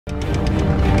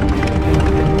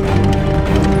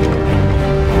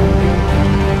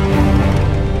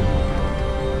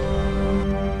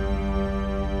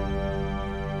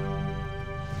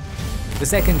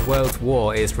Second World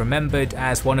War is remembered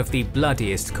as one of the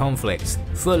bloodiest conflicts,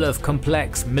 full of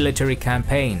complex military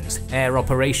campaigns, air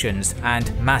operations,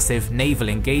 and massive naval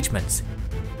engagements.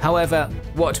 However,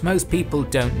 what most people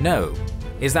don't know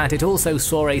is that it also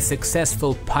saw a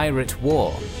successful pirate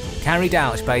war, carried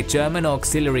out by German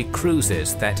auxiliary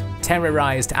cruisers that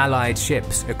terrorized Allied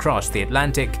ships across the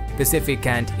Atlantic, Pacific,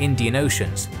 and Indian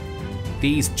Oceans.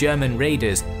 These German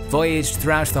raiders voyaged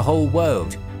throughout the whole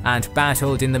world and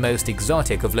battled in the most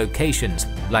exotic of locations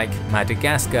like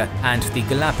Madagascar and the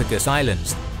Galapagos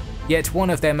Islands. Yet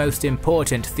one of their most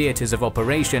important theatres of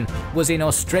operation was in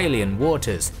Australian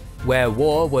waters, where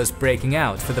war was breaking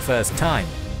out for the first time.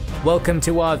 Welcome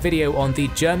to our video on the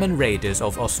German raiders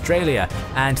of Australia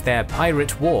and their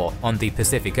pirate war on the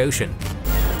Pacific Ocean.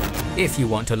 If you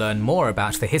want to learn more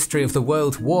about the history of the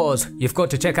world wars, you've got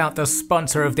to check out the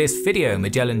sponsor of this video,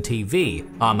 Magellan TV,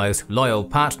 our most loyal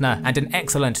partner and an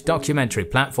excellent documentary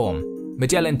platform.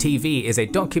 Magellan TV is a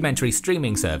documentary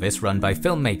streaming service run by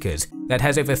filmmakers that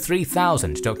has over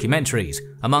 3,000 documentaries,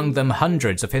 among them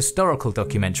hundreds of historical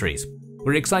documentaries.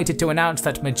 We're excited to announce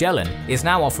that Magellan is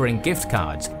now offering gift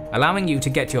cards, allowing you to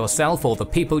get yourself or the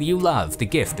people you love the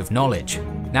gift of knowledge.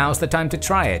 Now's the time to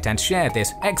try it and share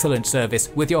this excellent service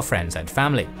with your friends and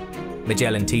family.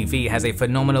 Magellan TV has a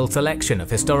phenomenal selection of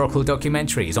historical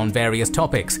documentaries on various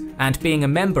topics, and being a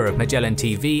member of Magellan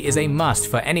TV is a must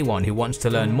for anyone who wants to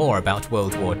learn more about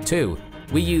World War II.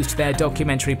 We used their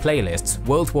documentary playlists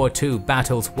World War II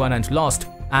Battles Won and Lost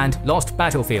and Lost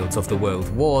Battlefields of the World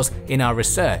Wars in our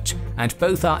research, and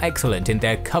both are excellent in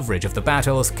their coverage of the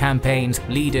battles, campaigns,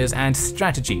 leaders, and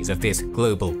strategies of this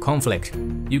global conflict.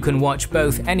 You can watch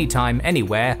both anytime,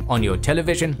 anywhere, on your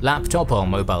television, laptop, or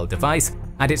mobile device,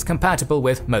 and it's compatible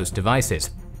with most devices.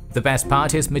 The best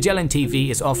part is Magellan TV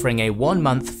is offering a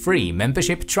 1-month free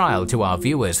membership trial to our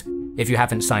viewers. If you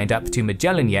haven't signed up to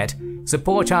Magellan yet,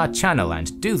 support our channel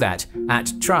and do that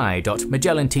at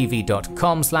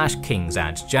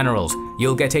try.magellantv.com/kingsandgenerals.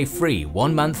 You'll get a free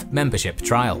 1-month membership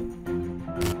trial.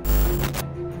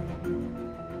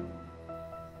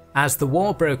 As the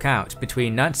war broke out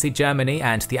between Nazi Germany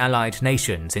and the Allied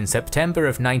nations in September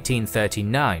of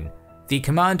 1939, the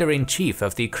Commander-in-Chief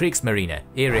of the Kriegsmarine,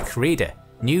 Erich Raeder,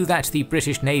 knew that the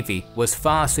British Navy was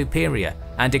far superior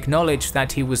and acknowledged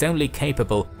that he was only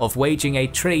capable of waging a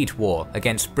trade war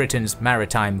against Britain's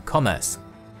maritime commerce.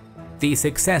 The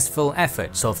successful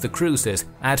efforts of the cruisers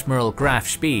Admiral Graf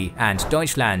Spee and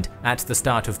Deutschland at the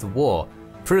start of the war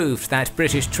proved that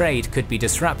British trade could be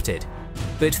disrupted,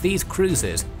 but these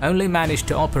cruisers only managed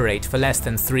to operate for less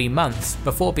than 3 months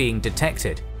before being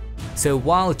detected. So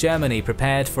while Germany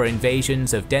prepared for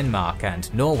invasions of Denmark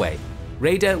and Norway,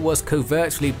 Raeder was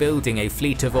covertly building a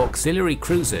fleet of auxiliary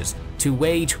cruisers to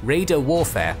wage raider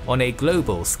warfare on a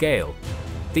global scale.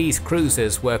 These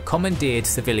cruisers were commandeered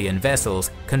civilian vessels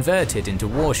converted into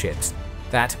warships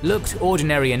that looked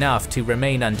ordinary enough to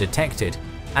remain undetected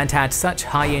and had such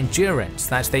high endurance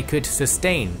that they could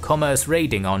sustain commerce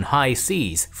raiding on high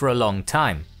seas for a long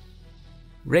time.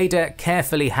 Raeder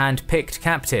carefully hand-picked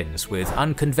captains with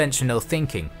unconventional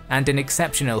thinking and an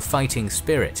exceptional fighting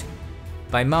spirit.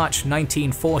 By March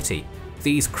 1940,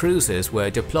 these cruisers were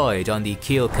deployed on the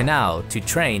Kiel Canal to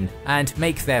train and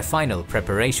make their final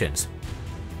preparations.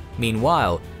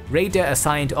 Meanwhile, Raeder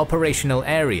assigned operational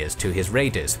areas to his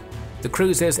raiders. The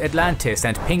cruisers Atlantis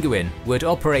and Pinguin would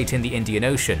operate in the Indian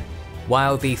Ocean,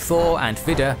 while the Thor and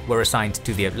Vidar were assigned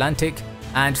to the Atlantic,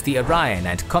 and the Orion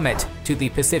and Komet to the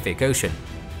Pacific Ocean.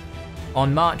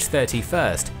 On March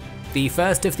 31st, the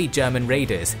first of the German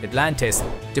raiders, Atlantis,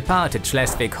 departed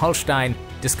Schleswig-Holstein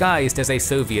disguised as a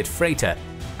Soviet freighter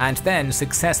and then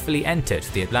successfully entered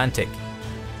the Atlantic.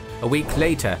 A week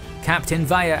later, Captain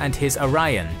Vire and his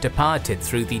Orion departed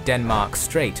through the Denmark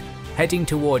Strait, heading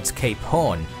towards Cape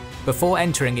Horn, before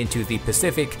entering into the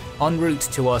Pacific en route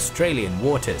to Australian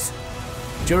waters.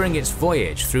 During its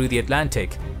voyage through the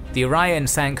Atlantic, the Orion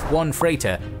sank one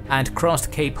freighter and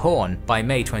crossed Cape Horn by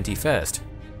May 21st.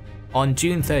 On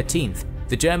June 13th,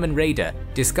 the German raider,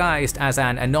 disguised as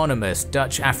an anonymous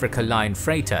Dutch Africa Line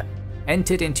freighter,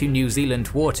 entered into New Zealand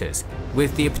waters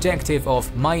with the objective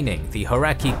of mining the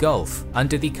Hauraki Gulf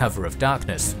under the cover of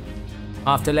darkness.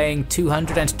 After laying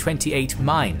 228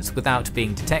 mines without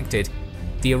being detected,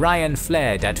 the Orion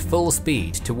flared at full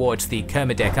speed towards the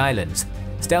Kermadec Islands,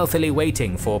 stealthily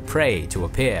waiting for prey to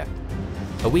appear.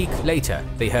 A week later,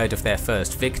 they heard of their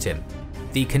first victim,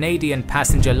 the Canadian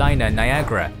passenger liner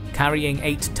Niagara, carrying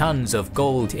 8 tons of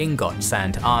gold ingots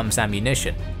and arms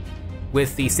ammunition.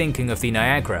 With the sinking of the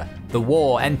Niagara, the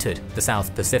war entered the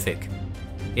South Pacific.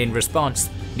 In response,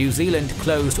 New Zealand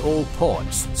closed all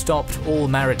ports, stopped all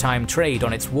maritime trade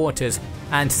on its waters,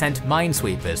 and sent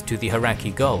minesweepers to the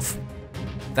Haraki Gulf.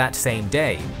 That same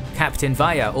day, Captain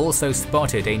Vaya also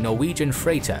spotted a Norwegian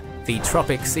freighter, the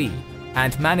Tropic Sea,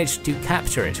 and managed to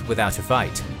capture it without a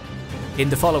fight. In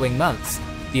the following months,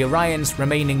 the Orion's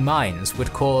remaining mines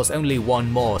would cause only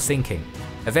one more sinking,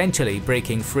 eventually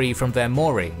breaking free from their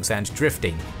moorings and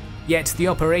drifting, yet the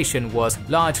operation was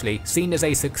largely seen as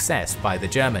a success by the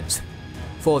Germans.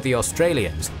 For the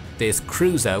Australians, this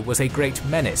cruiser was a great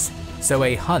menace, so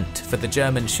a hunt for the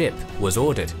German ship was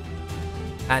ordered.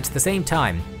 At the same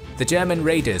time, the German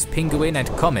raiders Pinguin and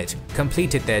Komet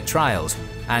completed their trials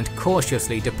and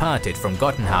cautiously departed from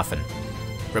Gottenhafen.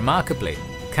 Remarkably,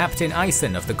 Captain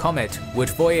Eisen of the Komet would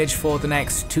voyage for the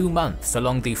next 2 months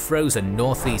along the frozen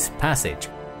Northeast Passage,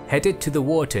 headed to the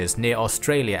waters near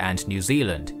Australia and New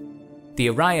Zealand. The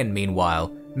Orion,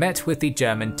 meanwhile, met with the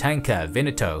German tanker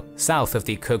Veneto south of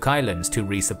the Cook Islands to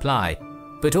resupply,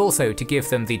 but also to give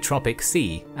them the Tropic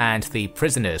Sea and the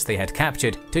prisoners they had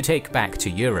captured to take back to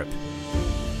Europe.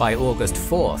 By August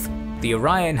 4th, the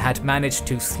Orion had managed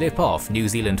to slip off New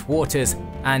Zealand waters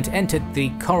and entered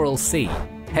the Coral Sea,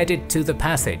 headed to the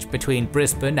passage between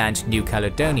Brisbane and New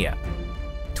Caledonia.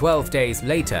 12 days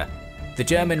later, the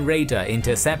German raider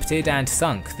intercepted and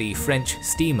sunk the French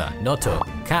steamer Noto,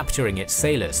 capturing its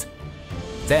sailors.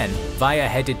 Then Vaya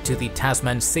headed to the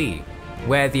Tasman Sea,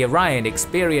 where the Orion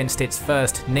experienced its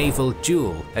first naval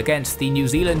duel against the New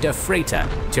Zealander freighter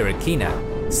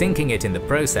Chirikina, sinking it in the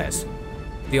process.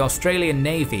 The Australian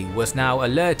Navy was now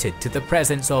alerted to the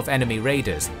presence of enemy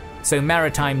raiders, so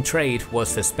maritime trade was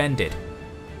suspended.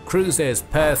 Cruisers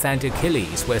Perth and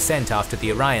Achilles were sent after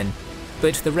the Orion,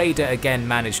 but the raider again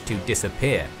managed to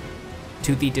disappear.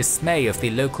 To the dismay of the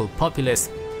local populace,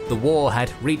 the war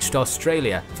had reached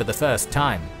Australia for the first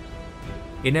time.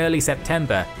 In early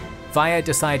September, Vaya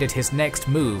decided his next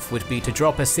move would be to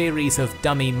drop a series of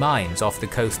dummy mines off the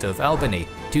coast of Albany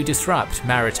to disrupt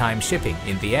maritime shipping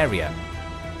in the area.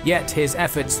 Yet his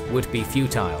efforts would be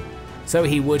futile, so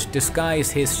he would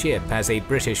disguise his ship as a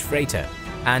British freighter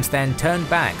and then turn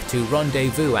back to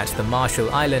rendezvous at the Marshall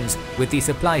Islands with the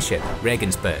supply ship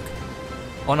Regensburg.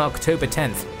 On October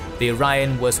 10th, the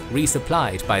Orion was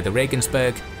resupplied by the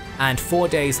Regensburg, and 4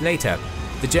 days later,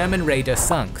 the German raider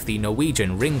sunk the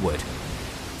Norwegian Ringwood.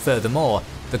 Furthermore,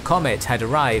 the Komet had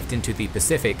arrived into the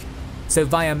Pacific, so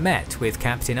Vaya met with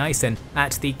Captain Eisen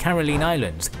at the Caroline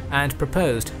Islands and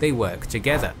proposed they work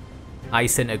together.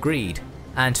 Eisen agreed,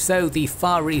 and so the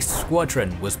Far East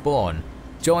Squadron was born,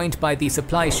 joined by the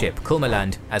supply ship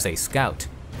Kulmerland as a scout.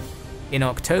 In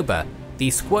October, the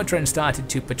squadron started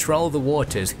to patrol the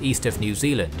waters east of New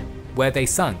Zealand, where they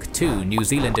sunk 2 New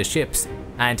Zealander ships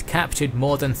and captured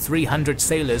more than 300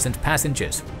 sailors and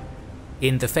passengers.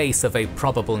 In the face of a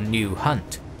probable new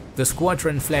hunt, the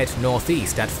squadron fled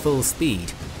northeast at full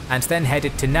speed and then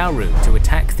headed to Nauru to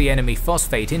attack the enemy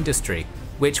phosphate industry,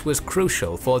 which was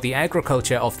crucial for the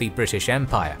agriculture of the British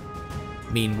Empire.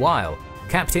 Meanwhile,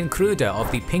 Captain Kruder of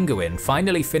the Pinguin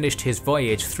finally finished his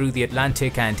voyage through the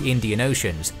Atlantic and Indian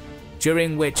Oceans,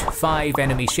 during which 5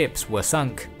 enemy ships were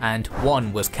sunk and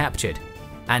 1 was captured,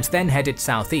 and then headed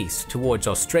southeast towards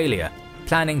Australia,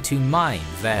 planning to mine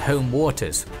their home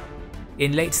waters.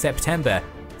 In late September,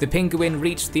 the Pinguin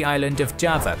reached the island of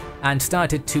Java and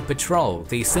started to patrol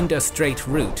the Sunda Strait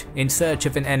route in search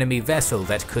of an enemy vessel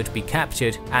that could be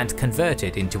captured and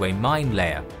converted into a mine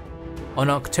layer. On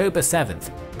October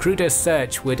 7th, Kruder's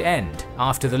search would end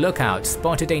after the lookout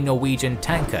spotted a Norwegian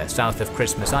tanker south of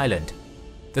Christmas Island.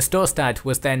 The Storstad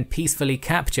was then peacefully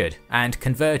captured and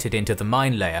converted into the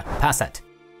mine layer Passat.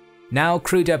 Now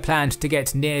Kruder planned to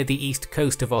get near the east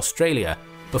coast of Australia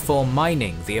before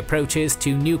mining the approaches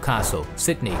to Newcastle,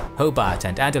 Sydney, Hobart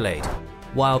and Adelaide,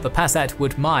 while the Passat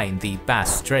would mine the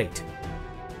Bass Strait.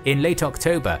 In late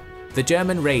October, the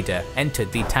German raider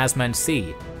entered the Tasman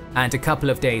Sea, and a couple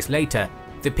of days later,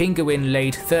 the Pinguin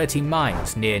laid 30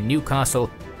 mines near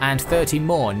Newcastle and 30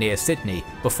 more near Sydney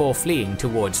before fleeing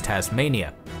towards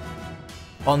Tasmania.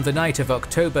 On the night of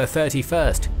October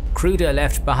 31st, Kruder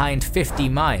left behind 50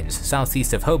 mines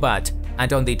southeast of Hobart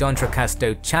and on the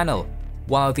D'Entrecasteaux Channel,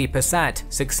 while the Passat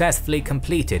successfully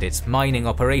completed its mining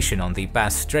operation on the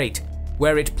Bass Strait,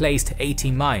 where it placed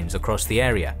 80 mines across the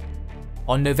area.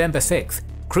 On November 6th,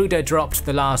 Kruder dropped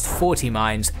the last 40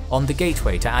 mines on the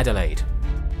gateway to Adelaide.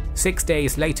 6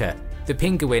 days later, the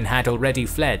Pinguin had already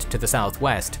fled to the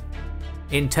southwest.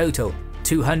 In total,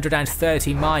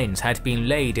 230 mines had been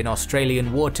laid in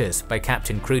Australian waters by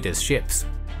Captain Kruder's ships.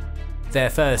 Their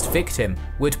first victim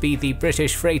would be the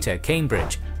British freighter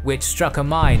Cambridge, which struck a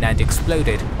mine and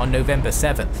exploded on November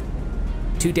 7th.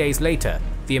 2 days later,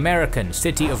 the American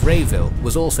city of Rayville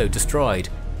was also destroyed,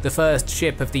 the first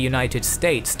ship of the United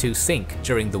States to sink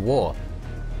during the war.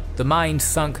 The mine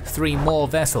sunk 3 more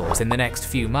vessels in the next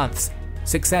few months,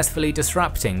 successfully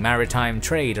disrupting maritime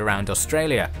trade around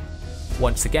Australia.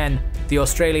 Once again, the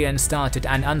Australians started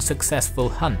an unsuccessful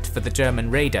hunt for the German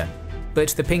raider, but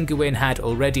the Pinguin had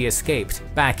already escaped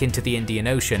back into the Indian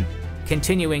Ocean,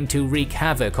 continuing to wreak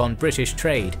havoc on British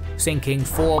trade, sinking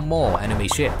 4 more enemy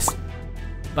ships.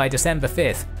 By December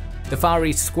 5th, the Far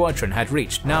East Squadron had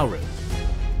reached Nauru.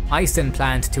 Ison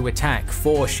planned to attack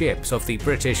 4 ships of the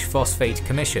British Phosphate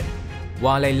Commission,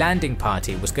 while a landing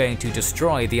party was going to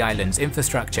destroy the island's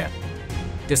infrastructure.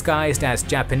 Disguised as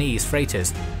Japanese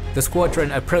freighters, the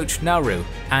squadron approached Nauru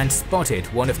and spotted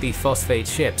one of the phosphate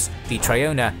ships, the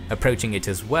Triona, approaching it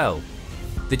as well.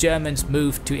 The Germans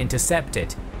moved to intercept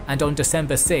it, and on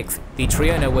December 6th, the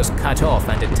Triona was cut off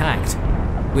and attacked.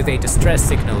 With a distress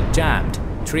signal jammed,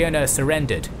 Triona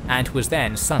surrendered and was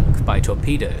then sunk by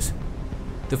torpedoes.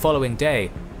 The following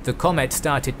day, the Komet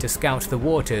started to scout the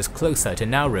waters closer to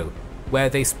Nauru, where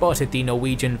they spotted the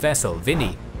Norwegian vessel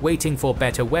Vinni waiting for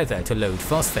better weather to load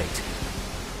phosphate.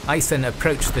 Ison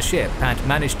approached the ship and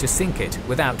managed to sink it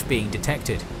without being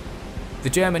detected. The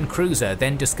German cruiser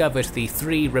then discovered the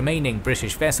 3 remaining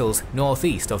British vessels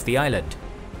northeast of the island.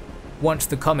 Once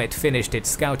the Komet finished its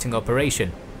scouting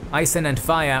operation, Ison and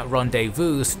Vaya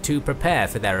rendezvoused to prepare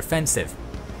for their offensive.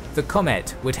 The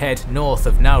Komet would head north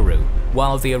of Nauru,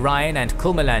 while the Orion and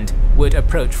Kormoran would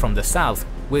approach from the south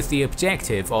with the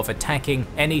objective of attacking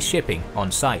any shipping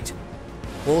on sight.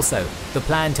 Also, the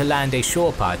plan to land a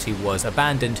shore party was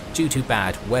abandoned due to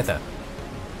bad weather.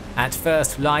 At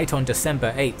first light on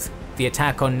December 8th, the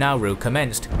attack on Nauru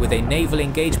commenced with a naval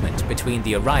engagement between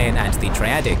the Orion and the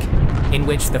Triadic, in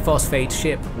which the phosphate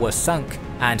ship was sunk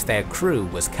and their crew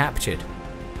was captured.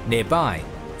 Nearby,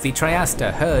 the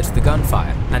Triasta heard the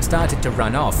gunfire and started to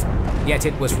run off, yet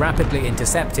it was rapidly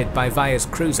intercepted by Vaya's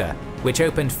cruiser, which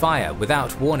opened fire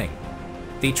without warning.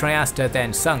 The Triasta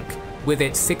then sunk, with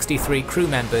its 63 crew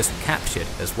members captured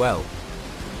as well.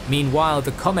 Meanwhile,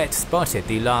 the Komet spotted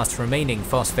the last remaining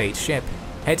phosphate ship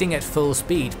heading at full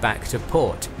speed back to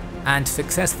port, and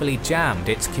successfully jammed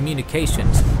its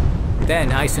communications.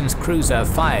 Then Ison's cruiser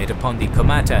fired upon the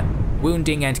Komata,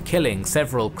 wounding and killing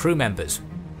several crew members.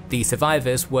 The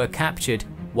survivors were captured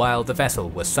while the vessel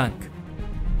was sunk.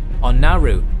 On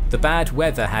Nauru, the bad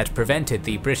weather had prevented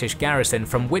the British garrison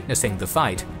from witnessing the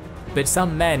fight, but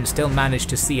some men still managed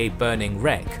to see a burning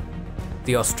wreck.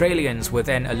 The Australians were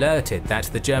then alerted that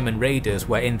the German raiders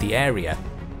were in the area,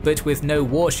 but with no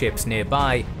warships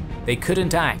nearby, they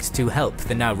couldn't act to help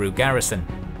the Nauru garrison.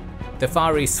 The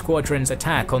Far East Squadron's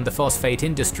attack on the phosphate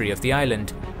industry of the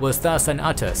island was thus an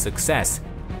utter success,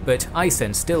 but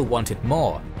Ison still wanted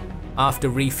more. After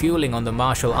refueling on the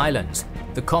Marshall Islands,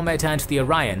 the Komet and the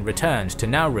Orion returned to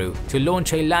Nauru to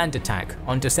launch a land attack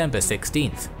on December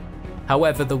 16th.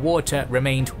 However, the water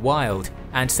remained wild,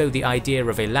 and so the idea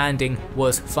of a landing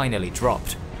was finally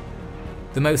dropped.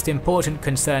 The most important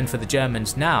concern for the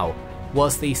Germans now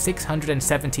was the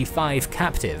 675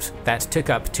 captives that took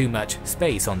up too much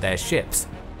space on their ships.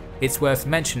 It's worth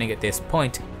mentioning at this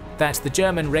point that the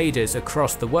German raiders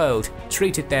across the world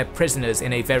treated their prisoners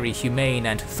in a very humane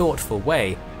and thoughtful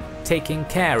way, taking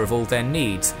care of all their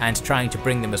needs and trying to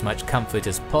bring them as much comfort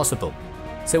as possible.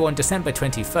 So on December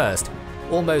 21st,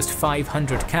 almost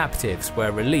 500 captives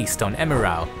were released on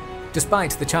Emerau,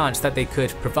 despite the chance that they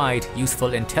could provide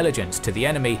useful intelligence to the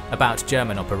enemy about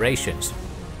German operations.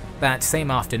 That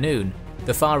same afternoon,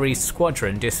 the Far East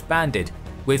Squadron disbanded,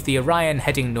 with the Orion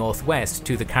heading northwest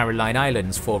to the Caroline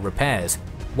Islands for repairs,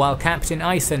 while Captain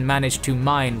Ison managed to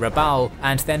mine Rabaul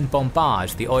and then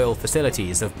bombard the oil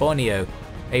facilities of Borneo,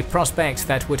 a prospect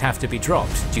that would have to be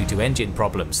dropped due to engine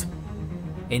problems.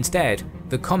 Instead,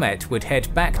 the Komet would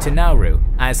head back to Nauru,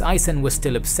 as Ison was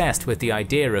still obsessed with the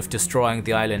idea of destroying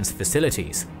the island's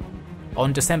facilities.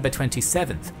 On December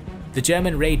 27th, the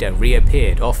German raider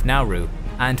reappeared off Nauru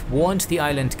and warned the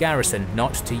island garrison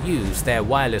not to use their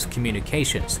wireless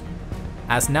communications.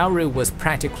 As Nauru was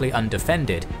practically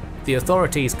undefended, the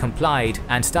authorities complied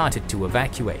and started to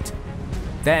evacuate.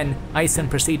 Then, Ison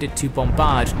proceeded to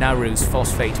bombard Nauru's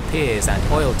phosphate piers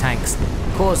and oil tanks,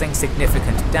 causing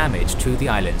significant damage to the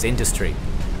island's industry.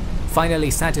 Finally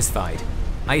satisfied,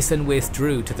 Ison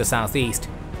withdrew to the southeast,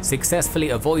 successfully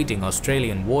avoiding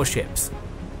Australian warships.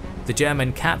 The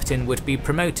German captain would be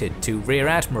promoted to Rear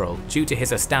Admiral due to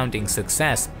his astounding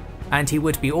success, and he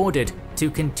would be ordered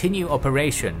to continue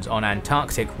operations on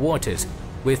Antarctic waters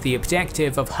with the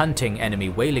objective of hunting enemy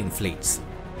whaling fleets.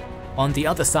 On the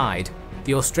other side,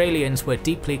 the Australians were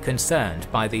deeply concerned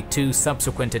by the 2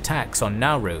 subsequent attacks on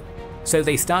Nauru, so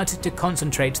they started to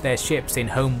concentrate their ships in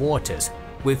home waters,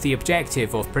 with the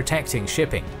objective of protecting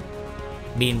shipping.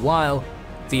 Meanwhile,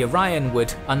 the Orion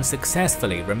would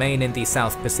unsuccessfully remain in the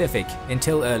South Pacific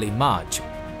until early March,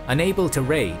 unable to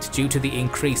raid due to the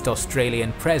increased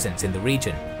Australian presence in the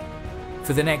region.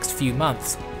 For the next few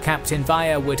months, Captain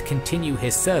Vire would continue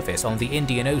his service on the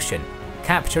Indian Ocean,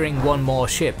 capturing one more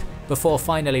ship before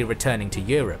finally returning to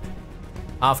Europe.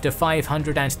 After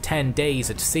 510 days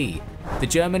at sea, the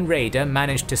German raider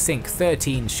managed to sink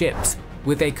 13 ships,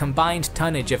 with a combined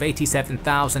tonnage of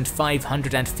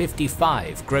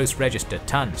 87,555 gross registered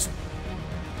tons.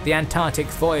 The Antarctic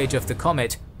voyage of the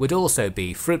Komet would also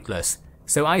be fruitless,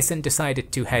 so Eisen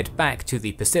decided to head back to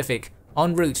the Pacific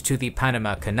en route to the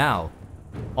Panama Canal.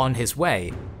 On his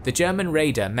way, the German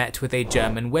raider met with a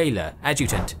German whaler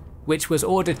adjutant, which was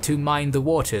ordered to mine the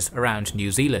waters around New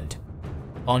Zealand.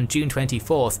 On June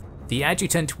 24th, the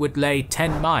adjutant would lay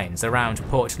 10 mines around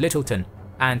Port Lyttelton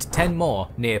and 10 more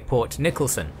near Port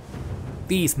Nicholson.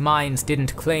 These mines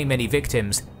didn't claim any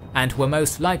victims and were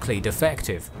most likely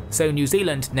defective, so New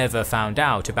Zealand never found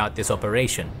out about this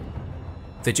operation.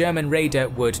 The German raider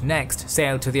would next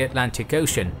sail to the Atlantic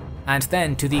Ocean and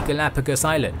then to the Galapagos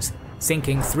Islands,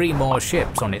 sinking 3 more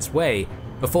ships on its way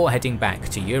before heading back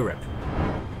to Europe.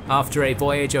 After a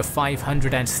voyage of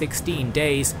 516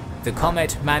 days, the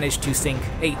Komet managed to sink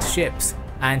 8 ships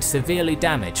and severely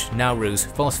damaged Nauru's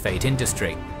phosphate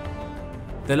industry.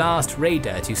 The last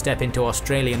raider to step into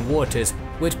Australian waters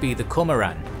would be the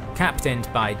Kormoran,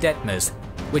 captained by Detmers,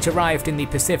 which arrived in the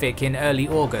Pacific in early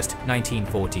August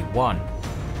 1941.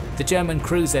 The German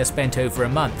cruiser spent over a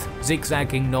month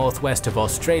zigzagging northwest of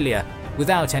Australia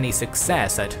without any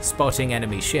success at spotting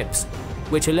enemy ships,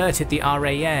 which alerted the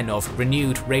RAN of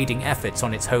renewed raiding efforts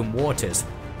on its home waters.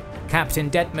 Captain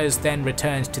Detmers then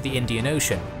returned to the Indian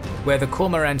Ocean, where the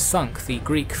Kormoran sunk the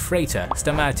Greek freighter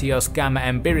Stamatios Gamma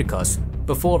Ambirikos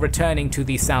before returning to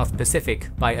the South Pacific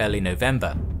by early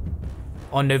November.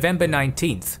 On November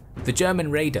 19th, the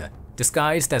German raider,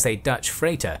 disguised as a Dutch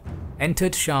freighter,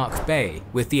 entered Shark Bay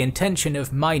with the intention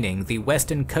of mining the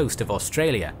western coast of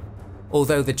Australia.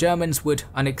 Although the Germans would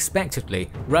unexpectedly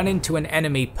run into an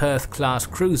enemy Perth-class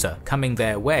cruiser coming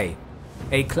their way,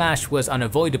 a clash was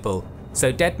unavoidable,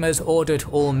 so Detmers ordered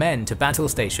all men to battle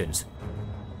stations.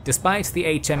 Despite the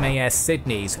HMAS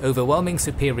Sydney's overwhelming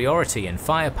superiority in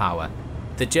firepower,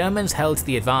 the Germans held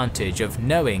the advantage of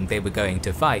knowing they were going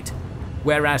to fight,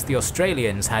 whereas the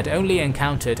Australians had only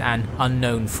encountered an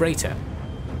unknown freighter.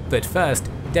 But first,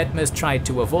 Detmers tried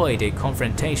to avoid a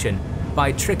confrontation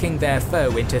by tricking their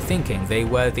foe into thinking they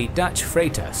were the Dutch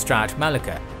freighter Straat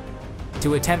Malacca.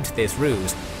 To attempt this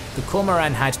ruse, the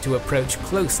Kormoran had to approach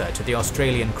closer to the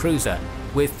Australian cruiser,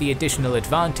 with the additional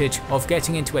advantage of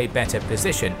getting into a better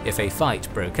position if a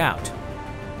fight broke out.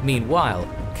 Meanwhile,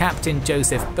 Captain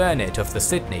Joseph Burnett of the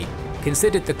Sydney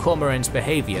considered the Kormoran's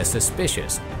behaviour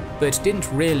suspicious, but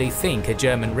didn't really think a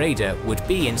German raider would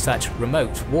be in such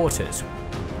remote waters.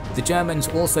 The Germans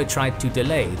also tried to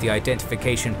delay the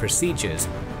identification procedures,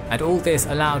 and all this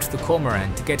allowed the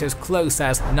Kormoran to get as close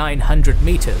as 900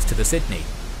 meters to the Sydney.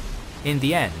 In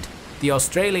the end, the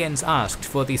Australians asked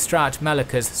for the Straat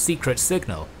Malacca's secret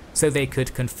signal so they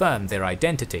could confirm their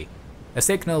identity, a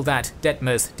signal that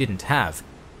Detmers didn't have.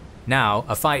 Now,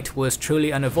 a fight was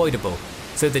truly unavoidable,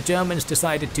 so the Germans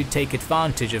decided to take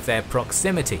advantage of their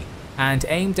proximity and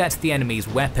aimed at the enemy's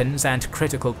weapons and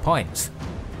critical points.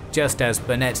 Just as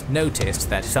Burnett noticed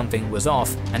that something was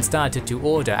off and started to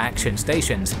order action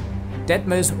stations,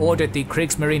 Detmers ordered the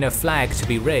Kriegsmarine flag to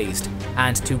be raised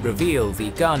and to reveal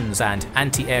the guns and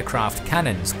anti-aircraft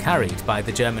cannons carried by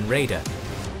the German raider.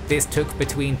 This took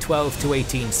between 12 to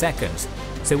 18 seconds,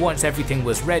 so once everything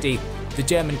was ready, the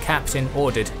German captain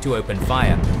ordered to open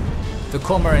fire. The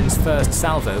Kormoran's first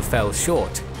salvo fell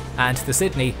short, and the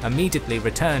Sydney immediately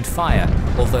returned fire,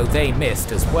 although they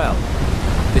missed as well.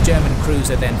 The German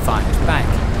cruiser then fired back,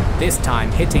 this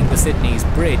time hitting the Sydney's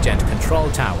bridge and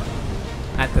control tower.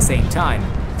 At the same time,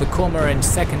 the Kormoran's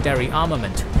secondary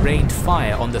armament rained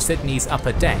fire on the Sydney's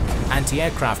upper deck,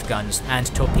 anti-aircraft guns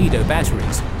and torpedo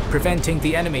batteries, preventing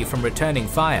the enemy from returning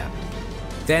fire.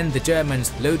 Then the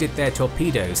Germans loaded their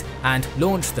torpedoes and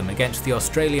launched them against the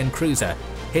Australian cruiser,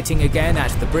 hitting again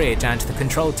at the bridge and the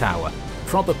control tower,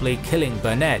 probably killing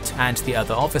Burnett and the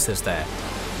other officers there.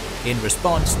 In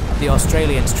response, the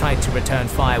Australians tried to return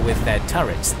fire with their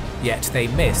turrets, yet they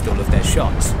missed all of their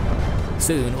shots.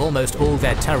 Soon almost all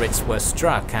their turrets were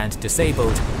struck and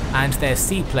disabled, and their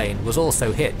seaplane was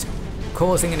also hit,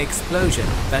 causing an explosion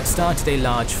that started a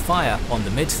large fire on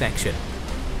the midsection.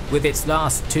 With its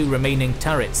last 2 remaining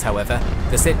turrets, however,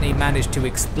 the Sydney managed to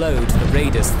explode the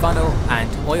raider's funnel and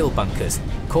oil bunkers,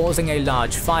 causing a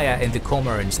large fire in the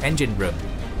Kormoran's engine room.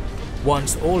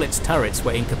 Once all its turrets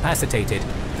were incapacitated,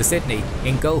 the Sydney,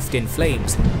 engulfed in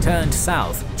flames, turned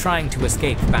south, trying to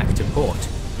escape back to port.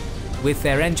 With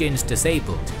their engines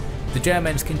disabled, the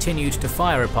Germans continued to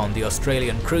fire upon the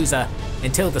Australian cruiser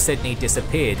until the Sydney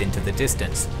disappeared into the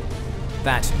distance.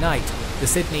 That night, the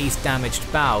Sydney's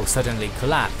damaged bow suddenly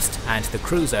collapsed and the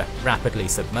cruiser rapidly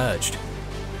submerged.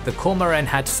 The Kormoran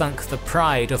had sunk the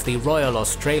pride of the Royal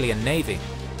Australian Navy.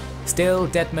 Still,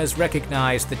 Detmers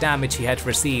recognised the damage he had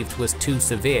received was too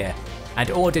severe and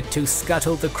ordered to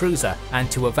scuttle the cruiser and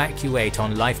to evacuate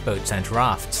on lifeboats and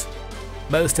rafts.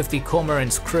 Most of the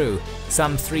Cormoran's crew,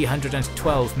 some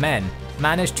 312 men,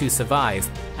 managed to survive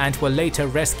and were later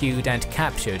rescued and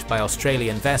captured by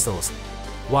Australian vessels,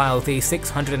 while the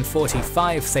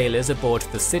 645 sailors aboard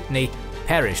the Sydney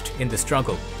perished in the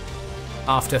struggle.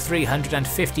 After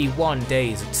 351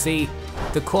 days at sea,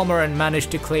 the Kormoran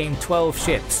managed to claim 12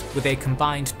 ships with a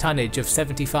combined tonnage of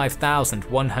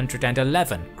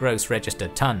 75,111 gross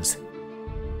registered tons.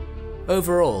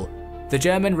 Overall, the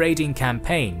German raiding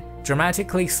campaign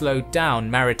dramatically slowed down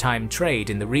maritime trade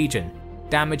in the region,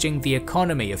 damaging the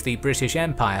economy of the British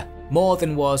Empire more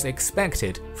than was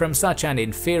expected from such an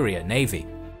inferior navy.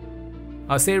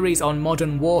 Our series on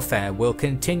modern warfare will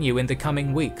continue in the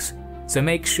coming weeks, so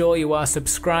make sure you are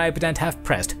subscribed and have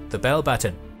pressed the bell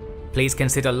button. Please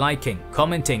consider liking,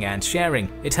 commenting and sharing,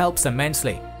 it helps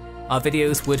immensely. Our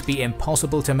videos would be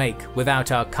impossible to make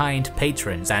without our kind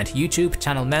patrons and YouTube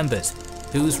channel members,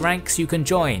 whose ranks you can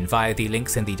join via the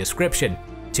links in the description,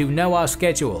 to know our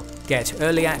schedule, get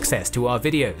early access to our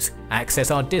videos,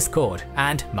 access our Discord,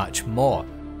 and much more.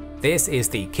 This is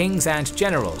the Kings and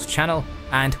Generals channel,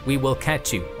 and we will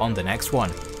catch you on the next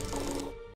one.